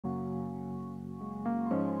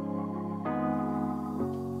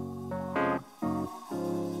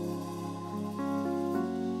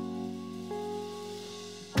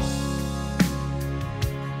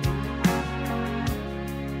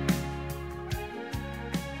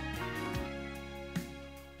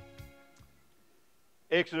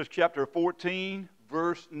Exodus chapter 14,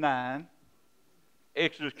 verse 9.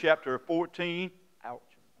 Exodus chapter 14,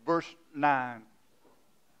 verse 9.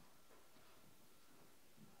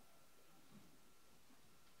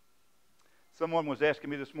 Someone was asking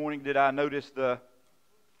me this morning, did I notice the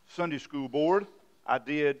Sunday school board? I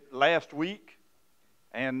did last week,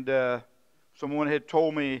 and someone had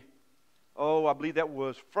told me, I believe that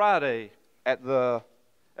was Friday at the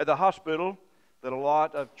hospital, that a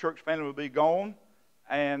lot of church family would be gone,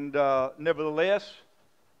 and nevertheless,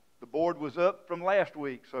 the board was up from last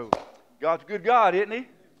week. So God's a good God, isn't He?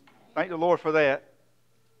 Thank the Lord for that.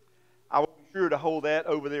 I will be sure to hold that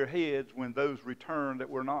over their heads when those return that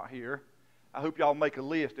were not here. I hope y'all make a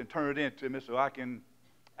list and turn it in to me so I can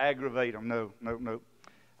aggravate them. No.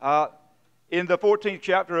 In the 14th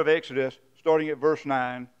chapter of Exodus, starting at verse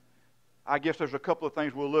 9, I guess there's a couple of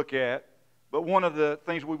things we'll look at. But one of the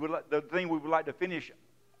things we would like to finish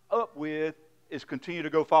up with is continue to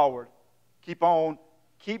go forward. Keep on,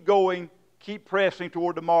 keep going, keep pressing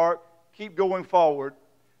toward the mark, keep going forward.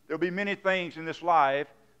 There'll be many things in this life.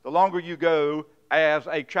 The longer you go as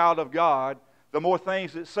a child of God, the more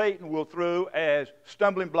things that Satan will throw as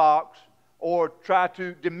stumbling blocks or try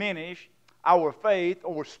to diminish our faith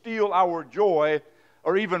or steal our joy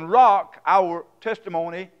or even rock our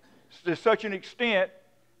testimony to such an extent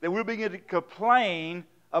that we'll begin to complain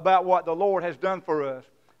about what the Lord has done for us.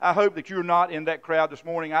 I hope that you're not in that crowd this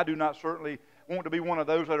morning. I do not certainly want to be one of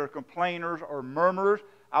those that are complainers or murmurers.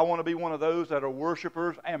 I want to be one of those that are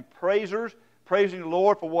worshipers and praisers, praising the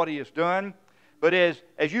Lord for what He has done. But as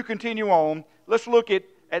you continue on, let's look at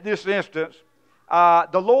this instance. The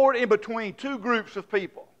Lord in between two groups of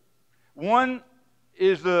people. One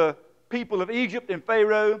is the people of Egypt and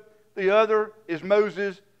Pharaoh. The other is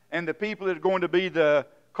Moses and the people that are going to be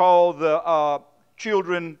called the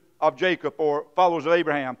children of Jacob or followers of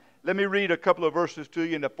Abraham. Let me read a couple of verses to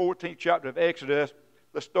you in the 14th chapter of Exodus.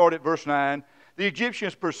 Let's start at verse 9. The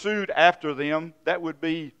Egyptians pursued after them. That would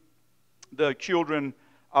be the children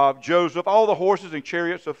of Joseph. All the horses and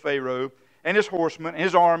chariots of Pharaoh and his horsemen and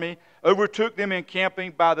his army overtook them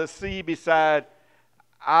encamping by the sea beside,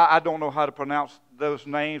 I don't know how to pronounce those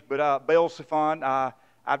names, but Baal-Zephon.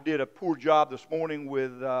 I did a poor job this morning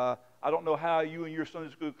with, I don't know how you and your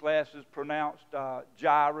Sunday school classes pronounced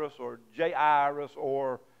Jairus or Jairus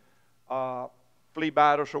or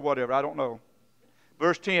Phlebaitis or whatever. I don't know.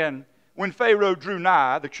 Verse 10, when Pharaoh drew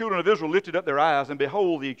nigh, the children of Israel lifted up their eyes, and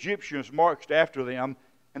behold, the Egyptians marched after them,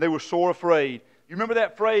 and they were sore afraid. You remember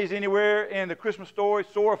that phrase anywhere in the Christmas story,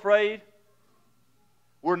 sore afraid?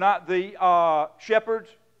 Were not the shepherds,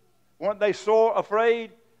 weren't they sore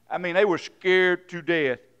afraid? I mean, they were scared to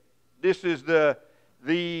death. This is the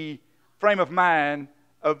frame of mind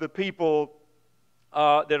of the people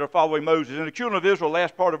that are following Moses. And the children of Israel,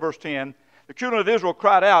 last part of verse 10, the children of Israel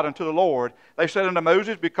cried out unto the Lord. They said unto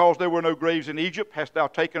Moses, because there were no graves in Egypt, hast thou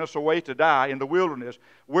taken us away to die in the wilderness?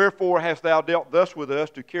 Wherefore hast thou dealt thus with us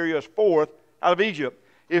to carry us forth out of Egypt?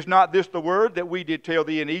 Is not this the word that we did tell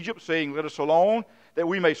thee in Egypt, saying, let us alone, that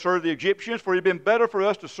we may serve the Egyptians? For it had been better for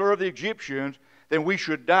us to serve the Egyptians than we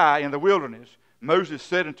should die in the wilderness. Moses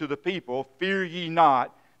said unto the people, fear ye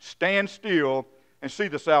not, stand still, and see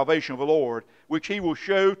the salvation of the Lord, which He will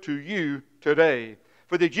show to you today.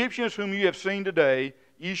 For the Egyptians whom ye have seen today,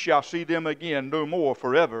 ye shall see them again no more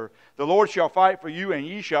forever. The Lord shall fight for you, and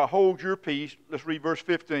ye shall hold your peace. Let's read verse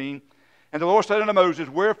 15. And the Lord said unto Moses,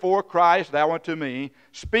 wherefore criest thou unto me?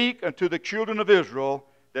 Speak unto the children of Israel,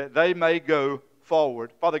 that they may go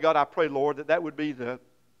forward. Father God, I pray, Lord, that would be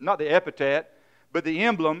not the epithet, but the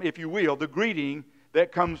emblem, if you will, the greeting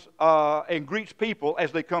that comes and greets people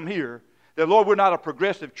as they come here. That, Lord, we're not a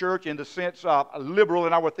progressive church in the sense of liberal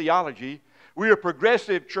in our theology. We're a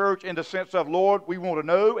progressive church in the sense of, Lord, we want to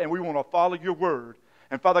know and we want to follow your word.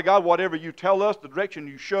 And Father God, whatever you tell us, the direction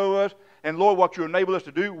you show us, and Lord, what you enable us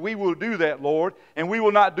to do, we will do that, Lord. And we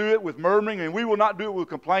will not do it with murmuring, and we will not do it with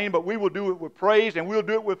complaining, but we will do it with praise, and we'll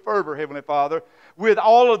do it with fervor, Heavenly Father. With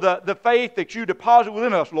all of the faith that you deposit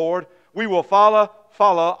within us, Lord, we will follow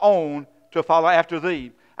on to follow after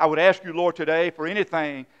thee. I would ask you, Lord, today for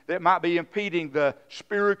anything that might be impeding the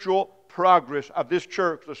spiritual progress of this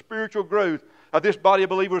church, the spiritual growth of this body of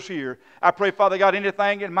believers here. I pray, Father God,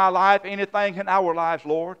 anything in my life, anything in our lives,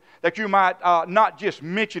 Lord, that you might not just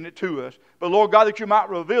mention it to us, but, Lord God, that you might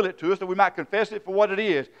reveal it to us, that we might confess it for what it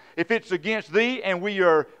is. If it's against thee and we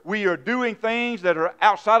are doing things that are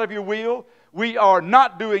outside of your will, we are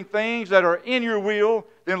not doing things that are in your will,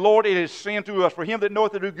 then, Lord, it is sin to us. For him that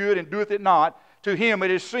knoweth to do good and doeth it not, to him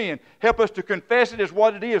it is sin. Help us to confess it as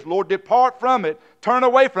what it is. Lord, depart from it, turn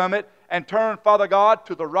away from it, and turn, Father God,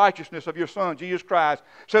 to the righteousness of your Son, Jesus Christ,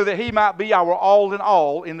 so that He might be our all in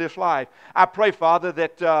all in this life. I pray, Father,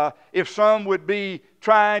 that if some would be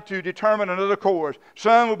trying to determine another course,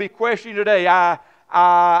 some would be questioning today, I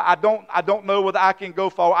don't know whether I can go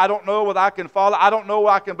forward. I don't know whether I can follow. I don't know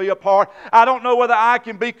whether I can be a part. I don't know whether I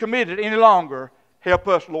can be committed any longer. Help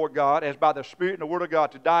us, Lord God, as by the Spirit and the Word of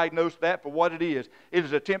God, to diagnose that for what it is. It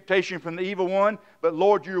is a temptation from the evil one, but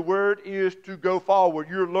Lord, your Word is to go forward.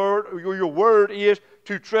 Your Word is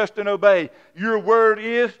to trust and obey. Your Word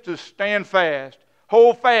is to stand fast.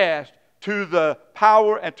 Hold fast to the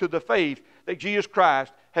power and to the faith that Jesus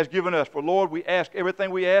Christ has given us. For Lord, we ask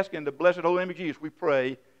everything we ask in the blessed holy name of Jesus. We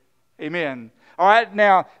pray. Amen. All right,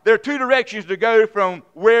 now, there are two directions to go from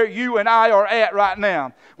where you and I are at right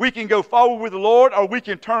now. We can go forward with the Lord, or we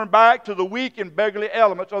can turn back to the weak and beggarly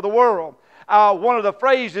elements of the world. One of the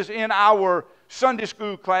phrases in our Sunday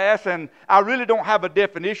school class, and I really don't have a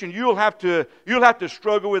definition. You'll have to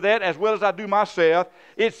struggle with that as well as I do myself.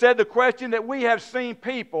 It said the question that we have seen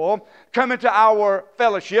people come into our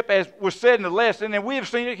fellowship, as was said in the lesson, and we have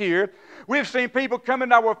seen it here. We've seen people come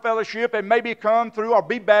into our fellowship and maybe come through or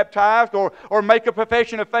be baptized or make a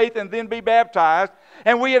profession of faith and then be baptized.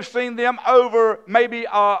 And we have seen them over maybe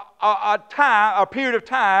a period of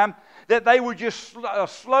time that they would just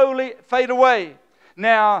slowly fade away.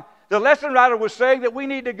 Now, the lesson writer was saying that we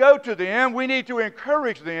need to go to them, we need to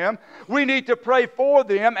encourage them, we need to pray for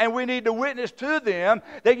them, and we need to witness to them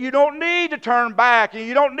that you don't need to turn back and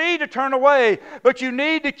you don't need to turn away, but you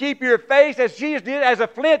need to keep your face, as Jesus did, as a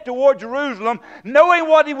flint toward Jerusalem, knowing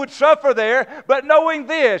what He would suffer there, but knowing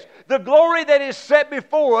this, the glory that is set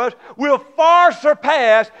before us will far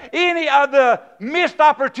surpass any of the missed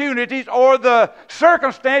opportunities or the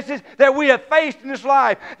circumstances that we have faced in this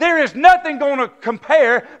life. There is nothing going to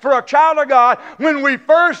compare for a child of God when we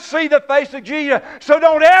first see the face of Jesus. So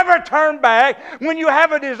don't ever turn back when you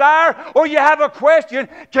have a desire or you have a question.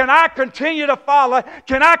 Can I continue to follow?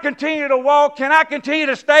 Can I continue to walk? Can I continue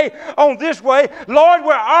to stay on this way? Lord,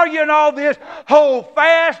 where are you in all this? Hold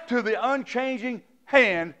fast to the unchanging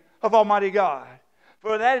hand of Almighty God.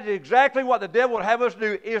 For that is exactly what the devil would have us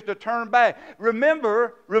do, is to turn back.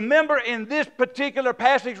 Remember in this particular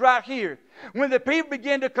passage right here, when the people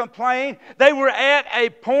began to complain, they were at a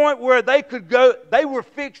point where they could go, they were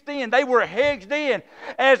fixed in, they were hedged in.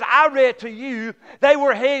 As I read to you, they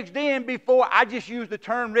were hedged in before. I just used the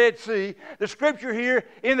term Red Sea. The scripture here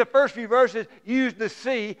in the first few verses used the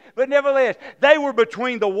sea, but nevertheless, they were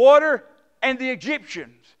between the water and the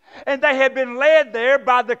Egyptians. And they had been led there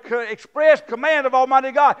by the express command of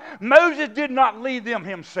Almighty God. Moses did not lead them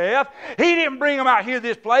himself. He didn't bring them out here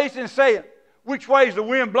this place and say, which way is the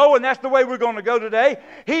wind blowing? That's the way we're going to go today.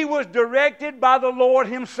 He was directed by the Lord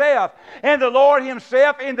Himself. And the Lord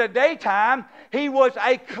Himself, in the daytime, He was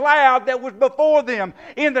a cloud that was before them.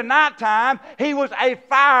 In the nighttime, He was a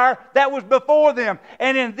fire that was before them.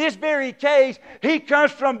 And in this very case, He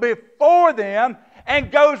comes from before them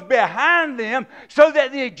and goes behind them so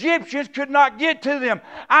that the Egyptians could not get to them.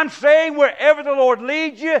 I'm saying wherever the Lord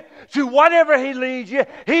leads you, to whatever He leads you,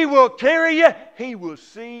 He will carry you. He will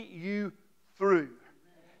see you through.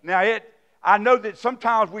 Now, I know that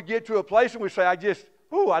sometimes we get to a place and we say, I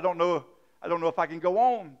don't know if I can go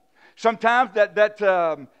on. Sometimes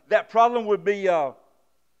that problem would be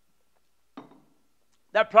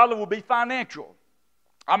financial.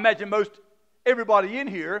 I imagine most everybody in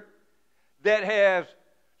here that has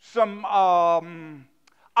some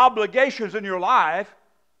obligations in your life,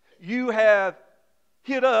 you have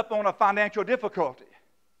hit up on a financial difficulty.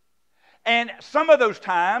 And some of those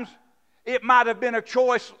times, it might have been a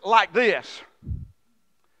choice like this.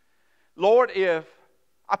 Lord, if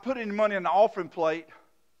I put any money in the offering plate,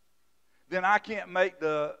 then I can't make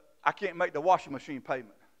the washing machine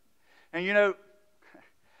payment. And you know,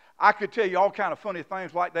 I could tell you all kind of funny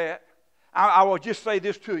things like that. I will just say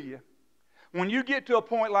this to you. When you get to a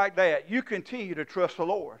point like that, you continue to trust the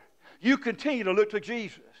Lord. You continue to look to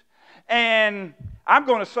Jesus. And I'm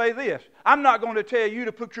going to say this. I'm not going to tell you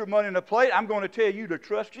to put your money in a plate. I'm going to tell you to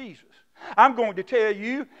trust Jesus. I'm going to tell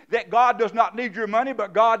you that God does not need your money,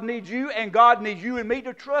 but God needs you, and God needs you and me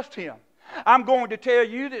to trust Him. I'm going to tell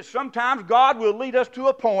you that sometimes God will lead us to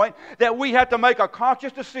a point that we have to make a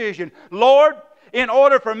conscious decision. Lord, in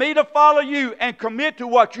order for me to follow you and commit to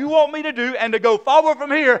what you want me to do and to go forward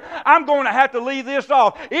from here, I'm going to have to leave this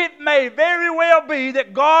off. It may very well be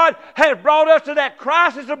that God has brought us to that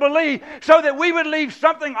crisis of belief so that we would leave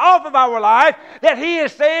something off of our life that He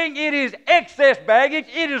is saying it is excess baggage,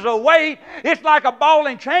 it is a weight, it's like a ball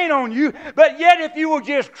and chain on you. But yet if you will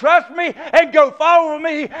just trust me and go forward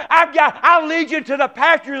with me, I'll lead you to the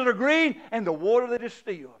pastures that are green and the water that is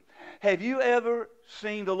still. Have you ever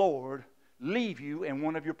seen the Lord leave you in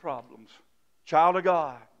one of your problems? Child of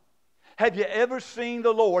God. Have you ever seen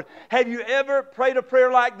the Lord? Have you ever prayed a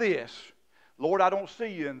prayer like this? Lord, I don't see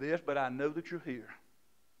you in this, but I know that you're here.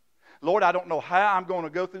 Lord, I don't know how I'm going to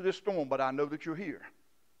go through this storm, but I know that you're here.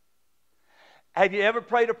 Have you ever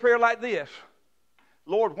prayed a prayer like this?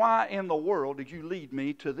 Lord, why in the world did you lead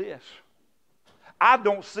me to this? I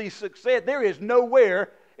don't see success. There is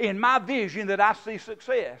nowhere in my vision that I see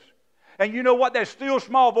success. And you know what? That still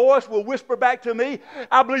small voice will whisper back to me.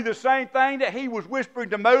 I believe the same thing that he was whispering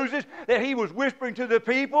to Moses, that he was whispering to the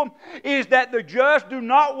people, is that the just do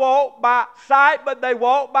not walk by sight, but they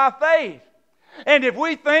walk by faith. And if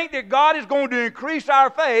we think that God is going to increase our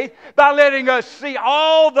faith by letting us see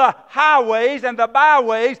all the highways and the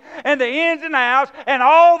byways and the ins and outs and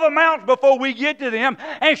all the mountains before we get to them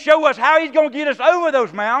and show us how He's going to get us over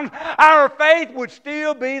those mountains, our faith would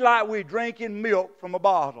still be like we're drinking milk from a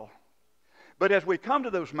bottle. But as we come to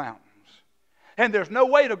those mountains, and there's no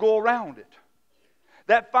way to go around it,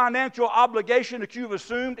 that financial obligation that you've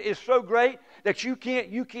assumed is so great that you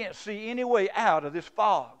can't see any way out of this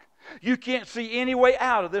fog. You can't see any way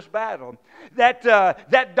out of this battle.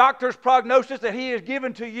 That doctor's prognosis that he has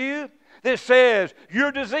given to you that says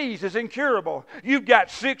your disease is incurable. You've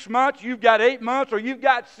got 6 months, you've got 8 months, or you've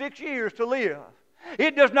got 6 years to live.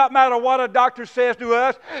 It does not matter what a doctor says to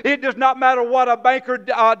us. It does not matter what a banker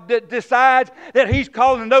decides that he's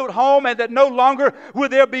calling a note home and that no longer will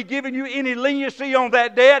there be giving you any leniency on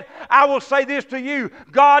that debt. I will say this to you.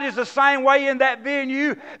 God is the same way in that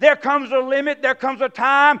venue. There comes a limit. There comes a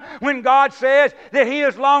time when God says that He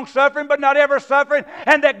is long-suffering but not ever suffering,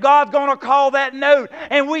 and that God's going to call that note.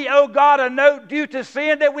 And we owe God a note due to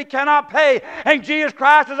sin that we cannot pay. And Jesus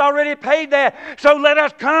Christ has already paid that. So let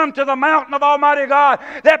us come to the mountain of Almighty God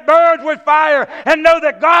that burns with fire and know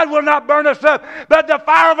that God will not burn us up, but the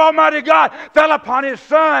fire of Almighty God fell upon His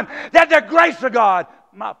Son, that the grace of God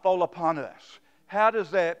might fall upon us. How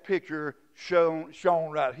does that picture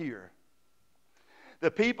shown right here?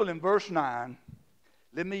 The people in verse 9,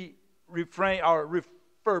 let me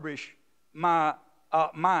refurbish my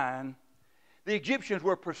mind. The Egyptians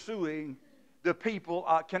were pursuing the people,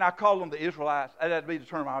 can I call them the Israelites? That'd be the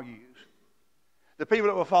term I'll use. The people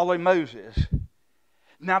that were following Moses.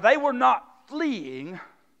 Now, they were not fleeing,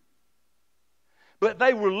 but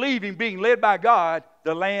they were leaving, being led by God,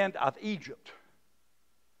 the land of Egypt.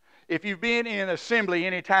 If you've been in assembly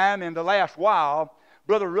any time in the last while,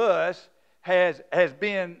 Brother Russ has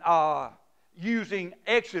been using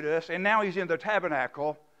Exodus, and now he's in the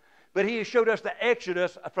tabernacle, but he has showed us the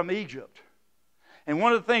Exodus from Egypt. And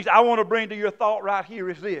one of the things I want to bring to your thought right here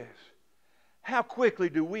is this. How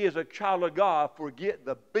quickly do we as a child of God forget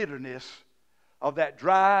the bitterness of that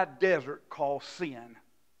dry desert called sin?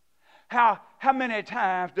 How many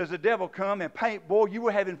times does the devil come and paint, boy, you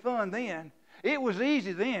were having fun then. It was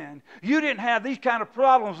easy then. You didn't have these kind of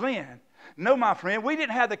problems then. No, my friend, we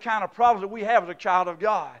didn't have the kind of problems that we have as a child of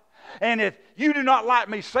God. And if you do not like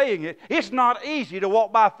me saying it, it's not easy to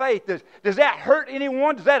walk by faith. Does that hurt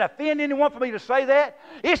anyone? Does that offend anyone for me to say that?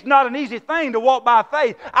 It's not an easy thing to walk by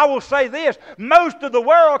faith. I will say this, most of the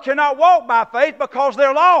world cannot walk by faith because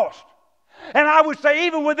they're lost. And I would say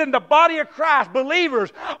even within the body of Christ,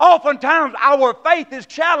 believers, oftentimes our faith is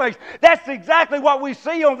challenged. That's exactly what we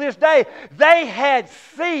see on this day. They had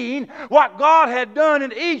seen what God had done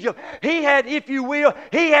in Egypt. He had, if you will,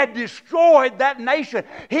 He had destroyed that nation.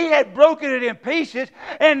 He had broken it in pieces,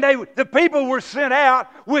 and the people were sent out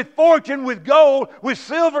with fortune, with gold, with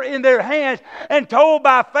silver in their hands, and told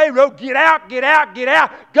by Pharaoh, get out, get out, get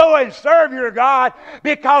out. Go and serve your God,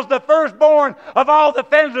 because the firstborn of all the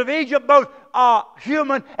families of Egypt, both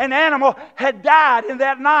human and animal, had died in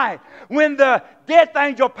that night. When the death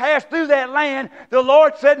angel passed through that land, the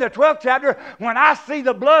Lord said in the 12th chapter, when I see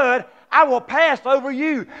the blood, I will pass over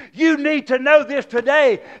you. You need to know this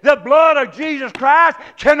today. The blood of Jesus Christ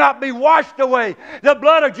cannot be washed away. The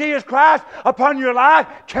blood of Jesus Christ upon your life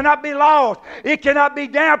cannot be lost. It cannot be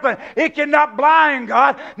dampened. It cannot blind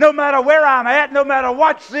God. No matter where I'm at, no matter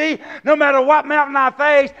what sea, no matter what mountain I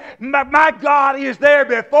face, my God is there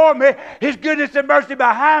before me. His goodness and mercy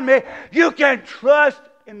behind me. You can trust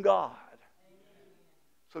in God.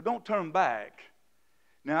 So don't turn back.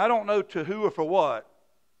 Now, I don't know to who or for what,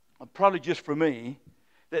 probably just for me,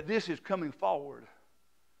 that this is coming forward.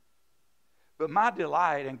 But my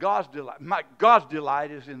delight and God's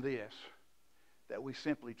delight is in this, that we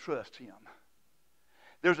simply trust Him.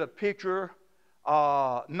 There's a picture,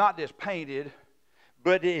 not just painted,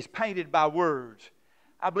 but it is painted by words.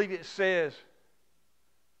 I believe it says,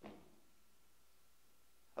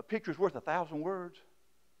 a picture is worth 1,000 words.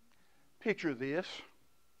 Picture this.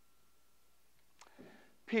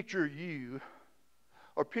 picture you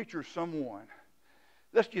or picture someone.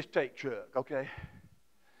 Let's just take Chuck, okay?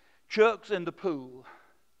 Chuck's in the pool,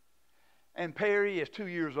 and Perry is 2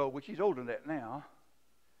 years old, which he's older than that now.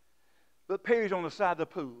 But Perry's on the side of the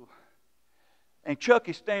pool, and Chuck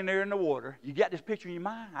is standing there in the water. You got this picture in your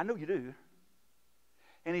mind? I know you do.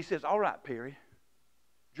 And he says, all right, Perry,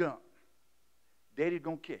 jump. Daddy's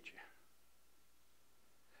going to catch you.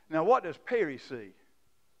 Now, what does Perry see?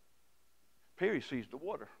 Perry sees the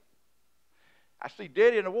water. I see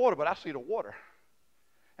Daddy in the water, but I see the water.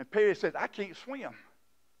 And Perry says, I can't swim.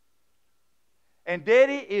 And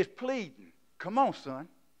Daddy is pleading, come on, son.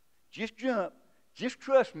 Just jump. Just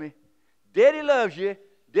trust me. Daddy loves you.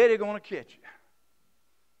 Daddy's going to catch you.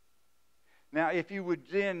 Now, if you would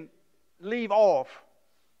then leave off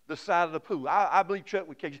the side of the pool, I believe Chuck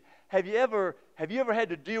would catch you. Have you ever had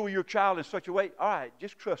to deal with your child in such a way? All right,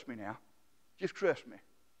 just trust me now. Just trust me.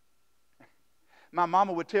 My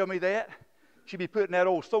mama would tell me that. She'd be putting that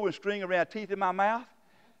old sewing string around teeth in my mouth,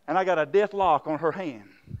 and I got a death lock on her hand.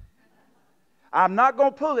 I'm not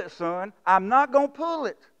going to pull it, son. I'm not going to pull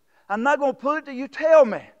it. I'm not going to pull it till you tell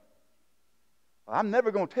me. Well, I'm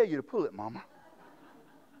never going to tell you to pull it, Mama.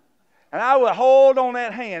 And I would hold on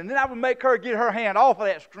that hand, and then I would make her get her hand off of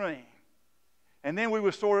that string. And then we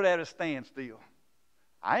would sort it at a standstill.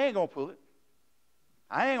 I ain't going to pull it.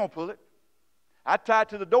 I ain't going to pull it. I tie it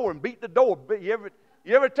to the door and beat the door.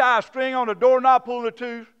 You ever tie a string on the doorknob pulling the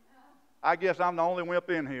tooth? I guess I'm the only wimp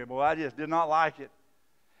in here. Boy, I just did not like it.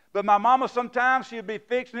 But my mama, sometimes she'd be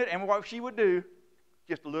fixing it, and what she would do,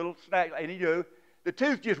 just a little snack, and you know, the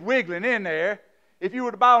tooth just wiggling in there. If you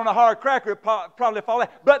were to bite on a hard cracker, it'd probably fall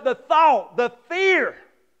out. But the thought, the fear,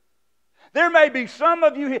 there may be some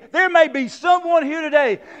of you here, there may be someone here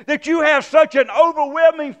today that you have such an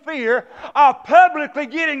overwhelming fear of publicly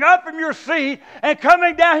getting up from your seat and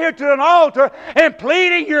coming down here to an altar and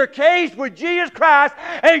pleading your case with Jesus Christ,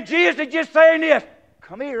 and Jesus is just saying this,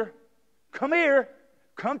 come here, come here,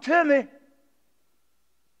 come to me.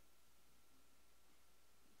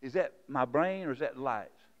 Is that my brain or is that the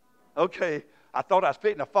lights? Okay, I thought I was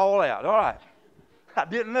fitting to fall out. All right, I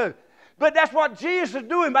didn't know. But that's what Jesus is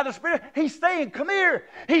doing by the Spirit. He's saying, come here.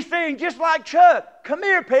 He's saying, just like Chuck, come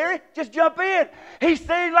here, Perry. Just jump in. He's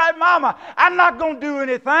saying like Mama, I'm not going to do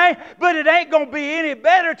anything, but it ain't going to be any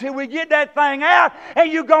better till we get that thing out.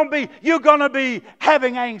 And you're going to be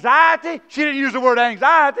having anxiety. She didn't use the word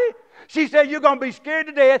anxiety. She said, you're going to be scared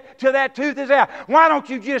to death till that tooth is out. Why don't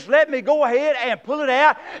you just let me go ahead and pull it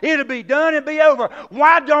out? It'll be done and be over.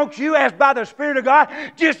 Why don't you, as by the Spirit of God,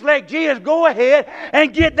 just let Jesus go ahead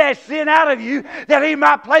and get that sin out of you, that He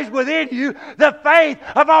might place within you the faith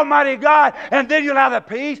of Almighty God, and then you'll have the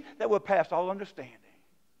peace that will pass all understanding.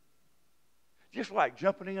 Just like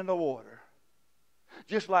jumping in the water.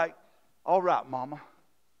 Just like, all right, Mama,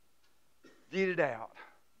 get it out.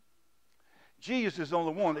 Jesus is the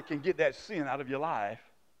only one that can get that sin out of your life.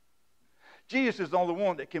 Jesus is the only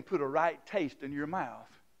one that can put a right taste in your mouth.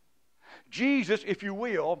 Jesus, if you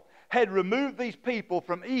will, had removed these people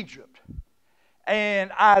from Egypt.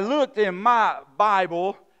 And I looked in my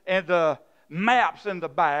Bible and the maps in the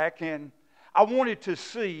back, and I wanted to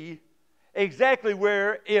see exactly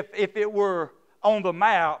where, if it were on the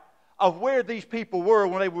map, of where these people were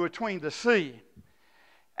when they were between the sea.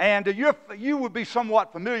 And you would be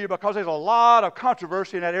somewhat familiar because there's a lot of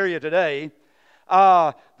controversy in that area today.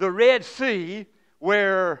 The Red Sea,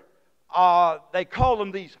 where they call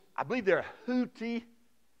them these, I believe they're Houthi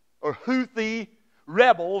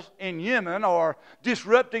rebels in Yemen, are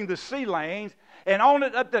disrupting the sea lanes. And on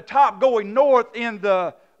it up the top going north in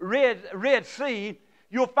the Red Sea,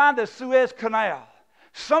 you'll find the Suez Canal.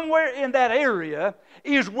 Somewhere in that area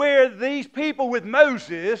is where these people with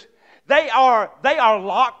Moses, they are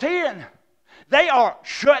locked in. They are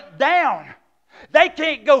shut down. They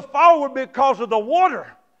can't go forward because of the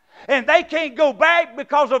water. And they can't go back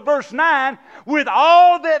because of verse 9, with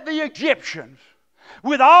all that the Egyptians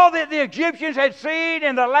had seen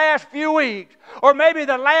in the last few weeks, or maybe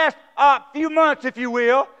the last few months, if you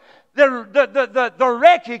will, the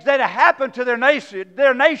wreckage that had happened to their nation,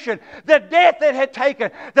 the death that had taken,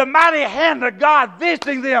 the mighty hand of God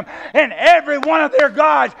visiting them, and every one of their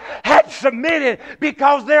gods had submitted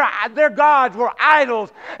because their gods were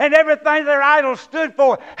idols, and everything their idols stood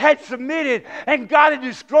for had submitted, and God had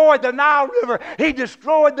destroyed the Nile River. He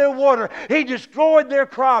destroyed their water. He destroyed their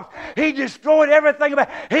crops. He destroyed everything about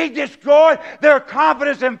it. He destroyed their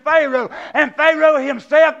confidence in Pharaoh, and Pharaoh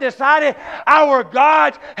himself decided, our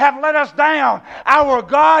gods have let us down. Our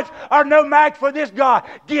gods are no match for this God.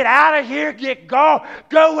 Get out of here. Go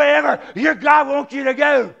wherever your God wants you to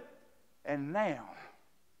go. And now,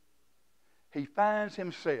 he finds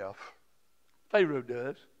himself, Pharaoh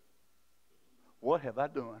does, what have I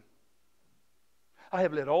done? I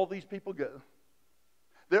have let all these people go.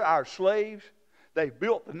 They're our slaves. They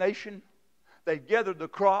built the nation. They gathered the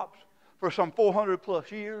crops for some 400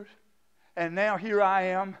 plus years. And now here I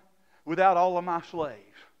am without all of my slaves.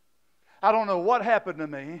 I don't know what happened to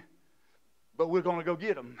me, but we're going to go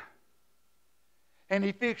get them. And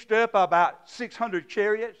he fixed up about 600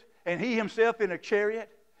 chariots, and he himself in a chariot.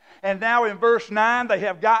 And now in verse 9, they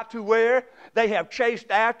have got to where they have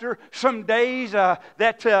chased after some days that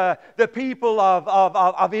the people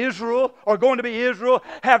of Israel, or going to be Israel,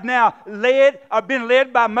 have now been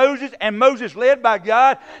led by Moses, and Moses led by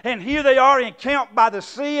God. And here they are encamped by the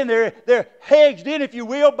sea, and they're hedged in, if you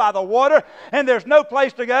will, by the water, and there's no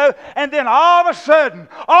place to go. And then all of a sudden,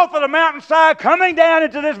 off of the mountainside, coming down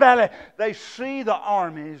into this valley, they see the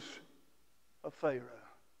armies of Pharaoh.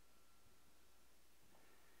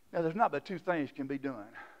 Now, there's not but two things can be done.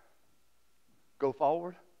 Go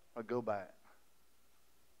forward or go back.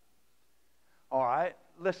 All right,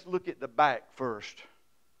 let's look at the back first.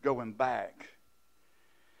 Going back.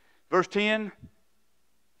 Verse 10,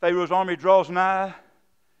 Pharaoh's army draws nigh.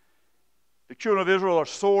 The children of Israel are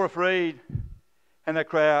sore afraid, and they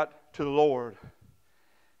cry out to the Lord.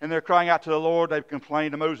 And they're crying out to the Lord. They've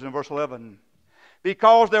complained to Moses in verse 11.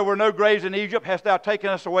 Because there were no graves in Egypt, hast thou taken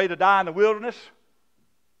us away to die in the wilderness?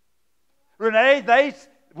 Renee,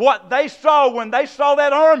 what they saw when they saw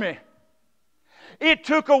that army, it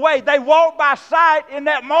took away. They walked by sight in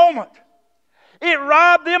that moment. It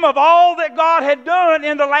robbed them of all that God had done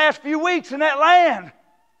in the last few weeks in that land.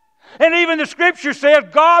 And even the Scripture says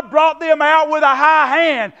God brought them out with a high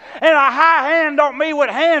hand. And a high hand don't mean with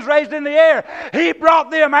hands raised in the air. He brought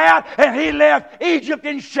them out and He left Egypt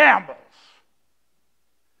in shambles.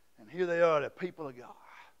 And here they are, the people of God,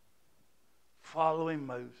 following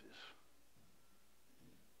Moses.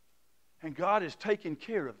 And God is taking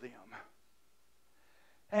care of them.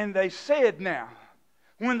 And they said now,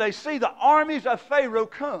 when they see the armies of Pharaoh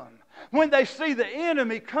come, when they see the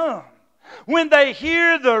enemy come, when they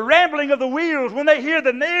hear the rambling of the wheels, when they hear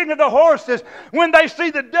the neighing of the horses, when they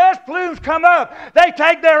see the dust plumes come up, they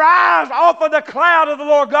take their eyes off of the cloud of the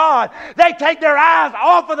Lord God. They take their eyes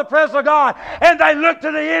off of the presence of God, and they look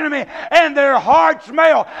to the enemy, and their hearts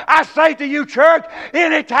melt. I say to you, church,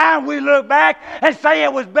 anytime we look back and say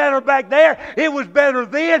it was better back there, it was better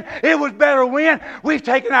then, it was better when, we've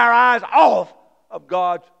taken our eyes off of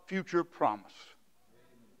God's future promise.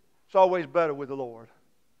 It's always better with the Lord.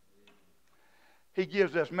 He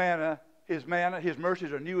gives us manna. His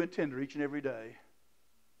mercies are new and tender each and every day.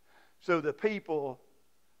 So the people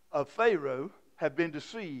of Pharaoh have been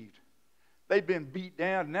deceived. They've been beat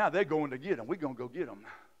down. Now they're going to get them. We're going to go get them.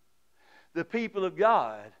 The people of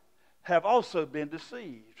God have also been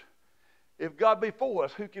deceived. If God be for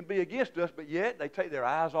us, who can be against us? But yet they take their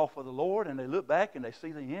eyes off of the Lord, and they look back and they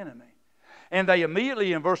see the enemy. And they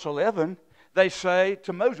immediately, in verse 11, they say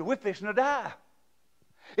to Moses, we're fixing to die.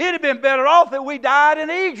 It'd have been better off that we died in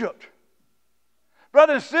Egypt.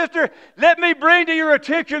 Brother and sister, let me bring to your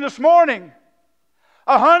attention this morning,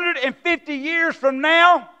 150 years from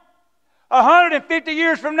now,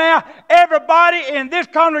 everybody in this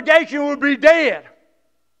congregation will be dead.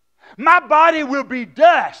 My body will be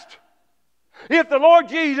dust if the Lord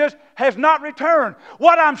Jesus has not returned.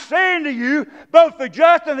 What I'm saying to you, both the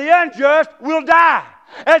just and the unjust will die.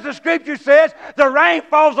 As the Scripture says, the rain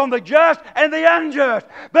falls on the just and the unjust.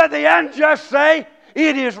 But the unjust say,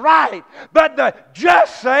 it is right. But the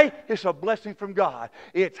just say, it's a blessing from God.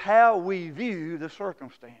 It's how we view the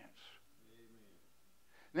circumstance.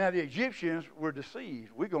 Now, the Egyptians were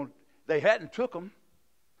deceived. They hadn't took them.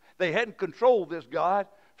 They hadn't controlled this God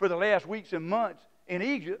for the last weeks and months in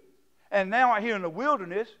Egypt. And now out here in the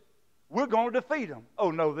wilderness, we're going to defeat them.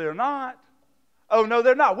 Oh, no, they're not. Oh, no,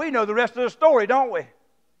 they're not. We know the rest of the story, don't we?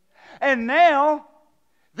 And now,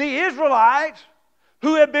 the Israelites,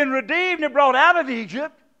 who have been redeemed and brought out of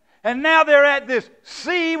Egypt, and now they're at this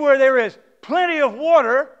sea where there is plenty of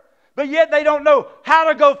water, but yet they don't know how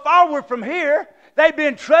to go forward from here. They've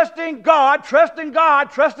been trusting God, trusting God,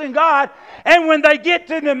 trusting God, and when they get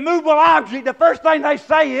to the immovable object, the first thing they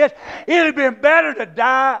say is, it would have been better to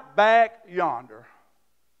die back yonder.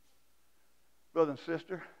 Brother and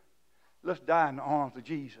sister, let's die in the arms of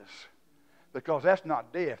Jesus. Because that's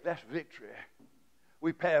not death, that's victory.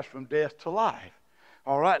 We pass from death to life.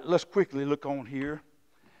 All right, let's quickly look on here.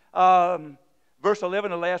 Verse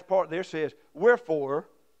 11, the last part there says, wherefore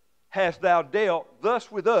hast thou dealt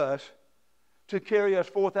thus with us to carry us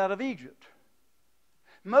forth out of Egypt?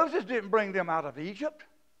 Moses didn't bring them out of Egypt.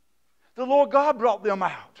 The Lord God brought them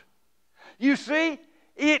out. You see,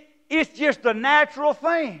 it It's just a natural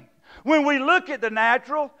thing. When we look at the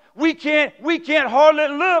natural, we can't hardly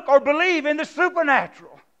look or believe in the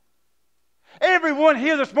supernatural. Everyone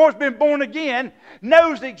here this morning has been born again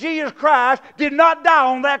knows that Jesus Christ did not die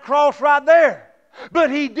on that cross right there.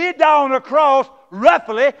 But He did die on a cross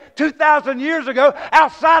roughly 2,000 years ago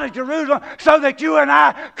outside of Jerusalem so that you and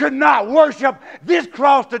I could not worship this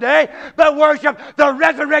cross today, but worship the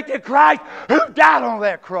resurrected Christ who died on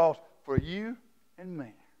that cross for you and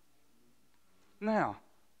me. Now,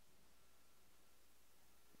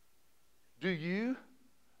 do you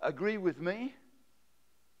agree with me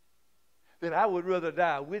that I would rather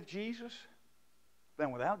die with Jesus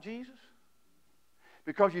than without Jesus?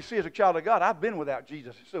 Because you see, as a child of God, I've been without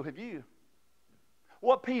Jesus, so have you.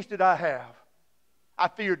 What peace did I have? I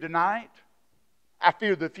feared the night. I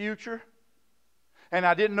feared the future. And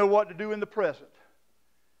I didn't know what to do in the present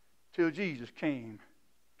till Jesus came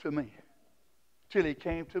to me. Till He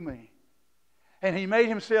came to me. And He made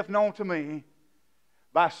Himself known to me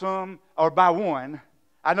by some, or by one.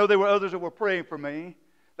 I know there were others that were praying for me.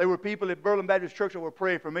 There were people at Berlin Baptist Church that were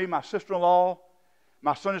praying for me. My sister-in-law,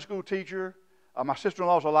 my Sunday school teacher. My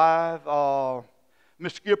sister-in-law's alive.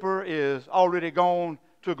 Miss Skipper is already gone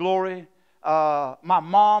to glory. My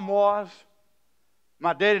mom was.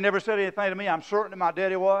 My daddy never said anything to me. I'm certain that my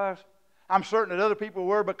daddy was. I'm certain that other people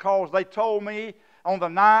were because they told me on the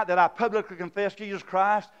night that I publicly confessed Jesus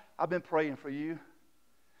Christ, I've been praying for you.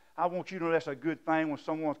 I want you to know that's a good thing when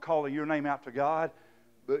someone's calling your name out to God.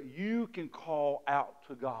 But you can call out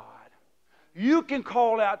to God. You can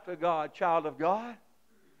call out to God, child of God.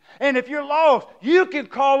 And if you're lost, you can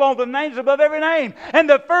call on the names above every name. And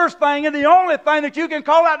the first thing and the only thing that you can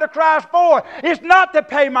call out to Christ for is not to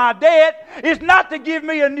pay my debt. It's not to give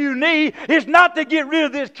me a new knee. It's not to get rid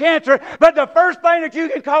of this cancer. But the first thing that you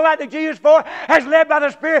can call out to Jesus for, as led by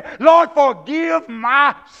the Spirit, Lord, forgive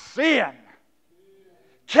my sin.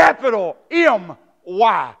 Capital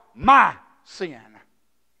M-Y, my sin.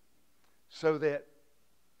 So that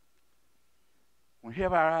when we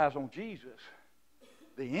have our eyes on Jesus,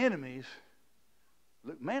 the enemies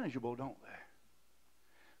look manageable, don't they?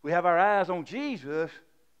 We have our eyes on Jesus,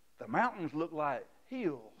 the mountains look like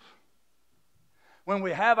hills. When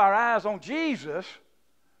we have our eyes on Jesus,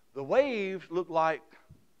 the waves look like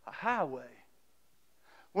a highway.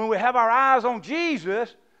 When we have our eyes on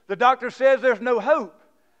Jesus, the doctor says there's no hope.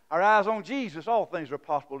 Our eyes on Jesus, all things are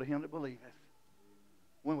possible to him that believeth.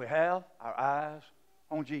 When we have our eyes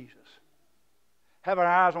on Jesus. Have our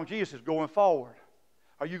eyes on Jesus going forward.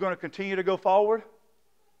 Are you going to continue to go forward?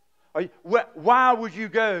 Why would you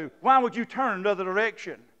go? Why would you turn another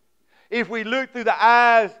direction? If we look through the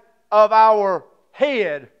eyes of our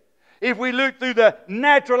head, if we look through the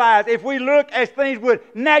natural eyes, if we look as things would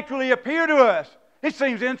naturally appear to us, it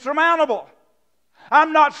seems insurmountable.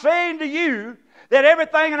 I'm not saying to you that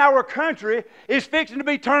everything in our country is fixing to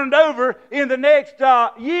be turned over in the next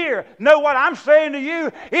year. No, what I'm saying to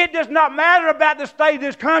you, it does not matter about the state of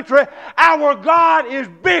this country. Our God is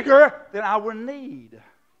bigger than our need.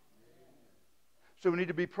 So we need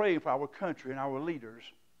to be praying for our country and our leaders.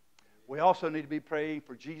 We also need to be praying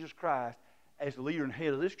for Jesus Christ as the leader and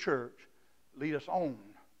head of this church. Lead us on,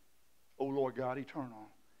 O Lord God eternal.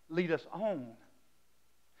 Lead us on.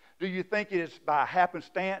 Do you think it is by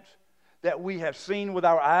happenstance that we have seen with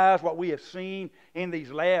our eyes what we have seen in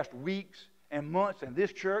these last weeks and months in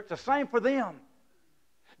this church? The same for them.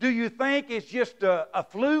 Do you think it's just a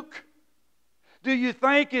fluke? Do you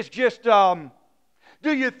think it's just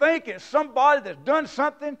do you think it's somebody that's done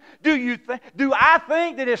something? Do I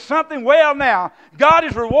think that it's something? Well, now, God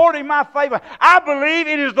is rewarding my favor. I believe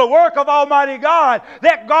it is the work of Almighty God,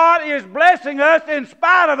 that God is blessing us in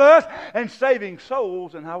spite of us and saving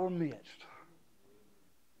souls in our midst.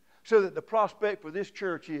 So that the prospect for this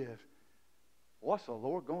church is, what's the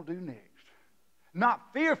Lord going to do next? Not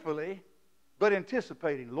fearfully, but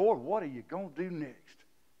anticipating, Lord, what are you going to do next?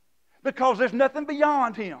 Because there's nothing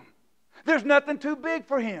beyond Him. There's nothing too big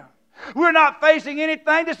for Him. We're not facing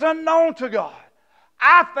anything that's unknown to God.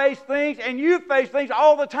 I face things and you face things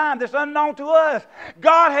all the time that's unknown to us.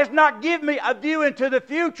 God has not given me a view into the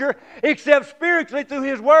future except spiritually through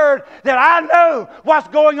His Word, that I know what's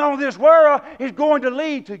going on in this world is going to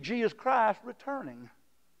lead to Jesus Christ returning.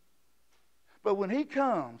 But when He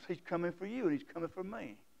comes, He's coming for you and He's coming for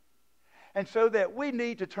me. And so that we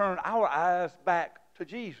need to turn our eyes back to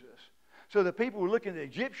Jesus. So the people were looking at the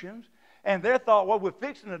Egyptians and they thought, well, we're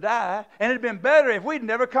fixing to die, and it'd been better if we'd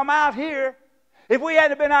never come out here. If we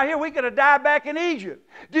hadn't been out here, we could have died back in Egypt.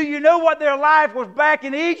 Do you know what their life was back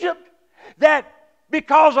in Egypt? That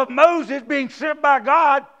because of Moses being sent by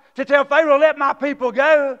God to tell Pharaoh, let my people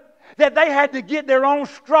go, that they had to get their own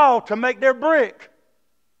straw to make their brick.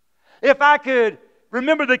 If I could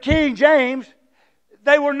remember the King James,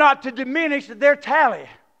 they were not to diminish their tally.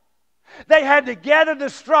 They had to gather the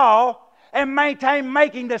straw and maintain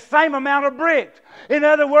making the same amount of bricks. In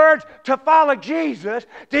other words, to follow Jesus,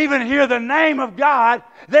 to even hear the name of God,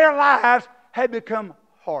 their lives had become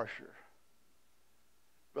harsher.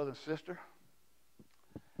 Brother and sister,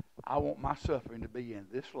 I want my suffering to be in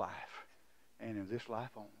this life and in this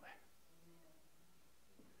life only.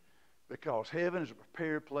 Because heaven is a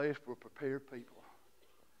prepared place for prepared people.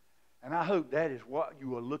 And I hope that is what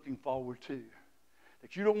you are looking forward to.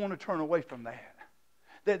 That you don't want to turn away from that.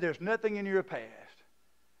 That there's nothing in your past.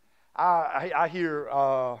 I hear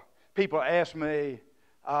people ask me,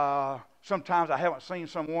 sometimes I haven't seen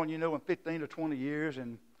someone, in 15 or 20 years,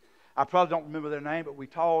 and I probably don't remember their name, but we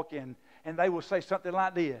talk, and they will say something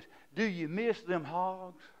like this: do you miss them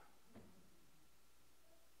hogs?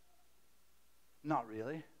 Not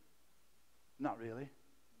really. Not really.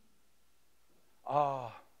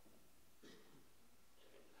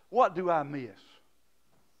 What do I miss?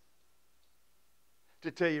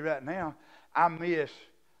 To tell you right now, I miss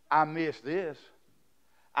this.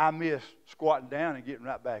 I miss squatting down and getting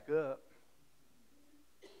right back up.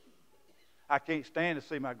 I can't stand to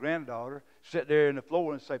see my granddaughter sit there in the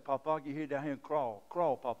floor and say, "Papa, get here down here and crawl.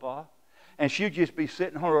 Crawl, Papa." And she'll just be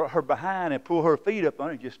sitting her behind and pull her feet up on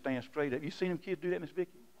it and just stand straight up. You seen them kids do that, Miss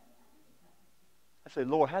Vicki? I said,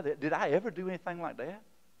 Lord, did I ever do anything like that?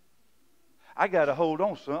 I got to hold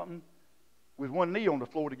on something with one knee on the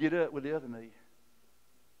floor to get up with the other knee.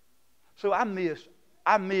 So I miss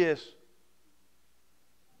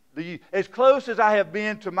the youth. As close as I have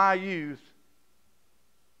been to my youth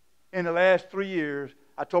in the last 3 years,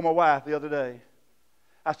 I told my wife the other day,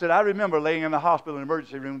 I said, I remember laying in the hospital in the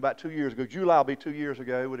emergency room about 2 years ago. July will be 2 years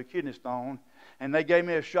ago with a kidney stone. And they gave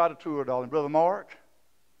me a shot of Toradol. And Brother Mark,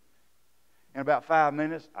 in about 5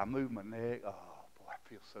 minutes, I moved my neck. Oh, boy, it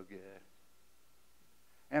feels so good.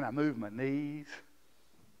 And I moved my knees.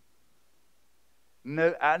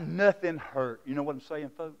 Nothing hurt. You know what I'm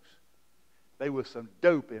saying, folks? There was some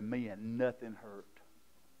dope in me and nothing hurt.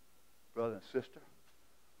 Brother and sister,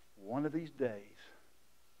 one of these days,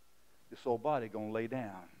 this old body going to lay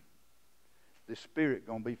down. This spirit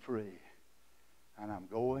going to be free. And I'm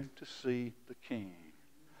going to see the King.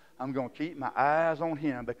 I'm going to keep my eyes on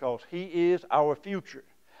Him because He is our future.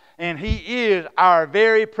 And He is our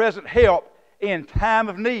very present help in time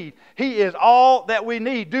of need. He is all that we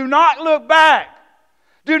need. Do not look back.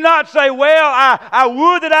 Do not say, well, I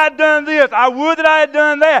would that I had done this. I would that I had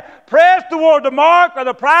done that. Press toward the mark or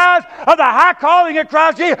the prize of the high calling in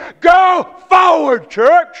Christ Jesus. Go forward,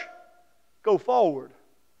 church. Go forward.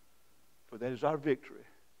 For that is our victory.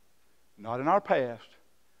 Not in our past.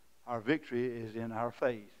 Our victory is in our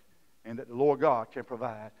faith. And that the Lord God can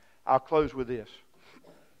provide. I'll close with this.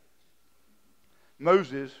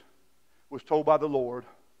 Moses was told by the Lord,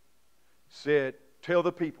 said, tell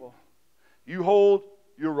the people, you hold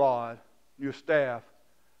your rod, your staff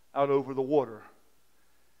out over the water.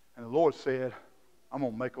 And the Lord said, I'm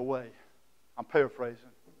going to make a way. I'm paraphrasing.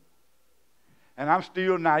 And I'm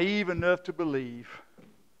still naive enough to believe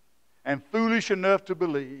and foolish enough to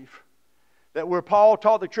believe that where Paul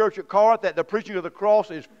taught the church at Corinth that the preaching of the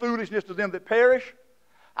cross is foolishness to them that perish,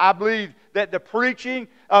 I believe that the preaching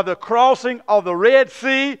of the crossing of the Red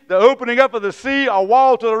Sea, the opening up of the sea, a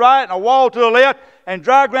wall to the right and a wall to the left, and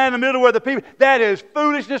dry ground in the middle where the people, that is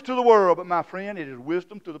foolishness to the world. But my friend, it is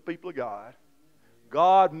wisdom to the people of God.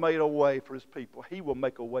 God made a way for His people. He will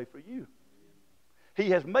make a way for you.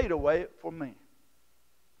 He has made a way for me.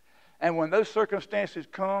 And when those circumstances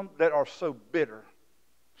come that are so bitter,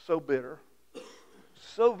 so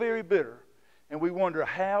very bitter, and we wonder,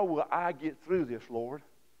 how will I get through this, Lord?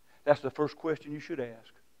 That's the first question you should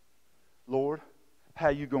ask. Lord, how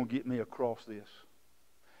are you going to get me across this?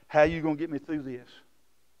 How are you going to get me through this?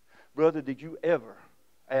 Brother, did you ever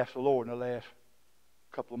ask the Lord in the last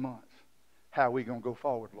couple of months, how are we going to go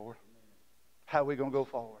forward, Lord? How are we going to go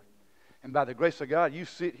forward? And by the grace of God, you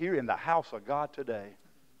sit here in the house of God today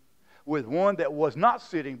with one that was not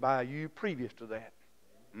sitting by you previous to that.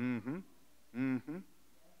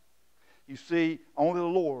 You see, only the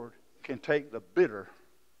Lord can take the bitter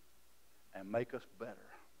and make us better.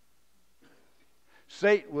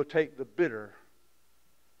 Satan will take the bitter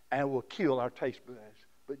and will kill our taste buds.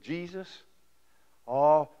 But Jesus,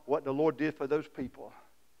 what the Lord did for those people,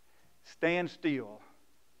 stand still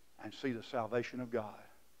and see the salvation of God.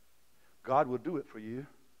 God will do it for you.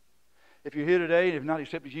 If you're here today and have not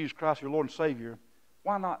accepted Jesus Christ, your Lord and Savior,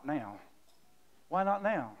 why not now? Why not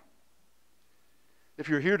now? If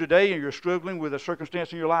you're here today and you're struggling with a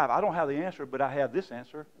circumstance in your life, I don't have the answer, but I have this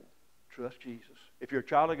answer. Trust Jesus. If you're a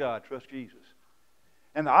child of God, trust Jesus.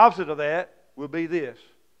 And the opposite of that will be this.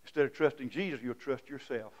 Instead of trusting Jesus, you'll trust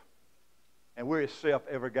yourself. And where has self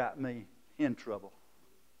ever got me? In trouble.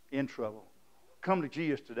 In trouble. Come to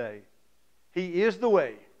Jesus today. He is the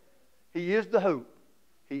way. He is the hope.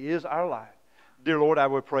 He is our life. Dear Lord, I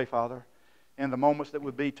would pray, Father, in the moments that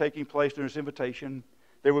would be taking place during this invitation,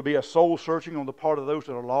 there would be a soul searching on the part of those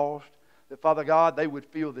that are lost. That, Father God, they would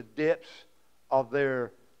feel the depths of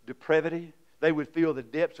their depravity. They would feel the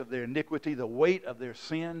depths of their iniquity, the weight of their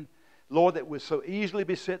sin. Lord, that would so easily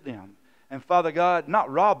beset them. And Father God,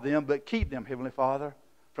 not rob them, but keep them, Heavenly Father,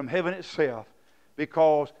 from heaven itself.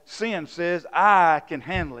 Because sin says, I can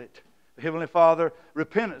handle it. Heavenly Father,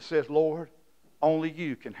 repentance says, Lord, only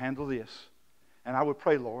you can handle this. And I would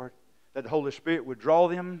pray, Lord, that the Holy Spirit would draw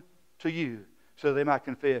them to you so they might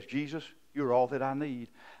confess, Jesus, you're all that I need.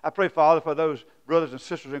 I pray, Father, for those brothers and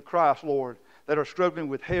sisters in Christ, Lord, that are struggling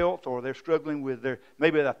with health, or they're struggling with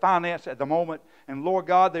maybe their finance at the moment. And Lord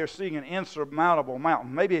God, they're seeing an insurmountable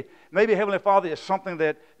mountain. Maybe Heavenly Father, it's something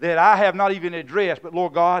that I have not even addressed, but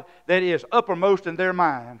Lord God, that is uppermost in their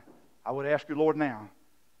mind. I would ask you, Lord, now,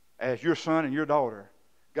 as your son and your daughter,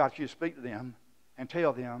 God, you speak to them and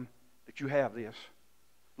tell them that you have this.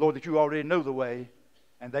 Lord, that you already know the way,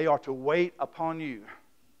 and they are to wait upon you,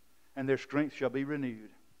 and their strength shall be renewed.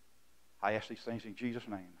 I ask these things in Jesus'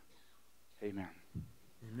 name. Amen.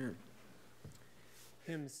 Amen.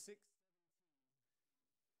 Hymn 6.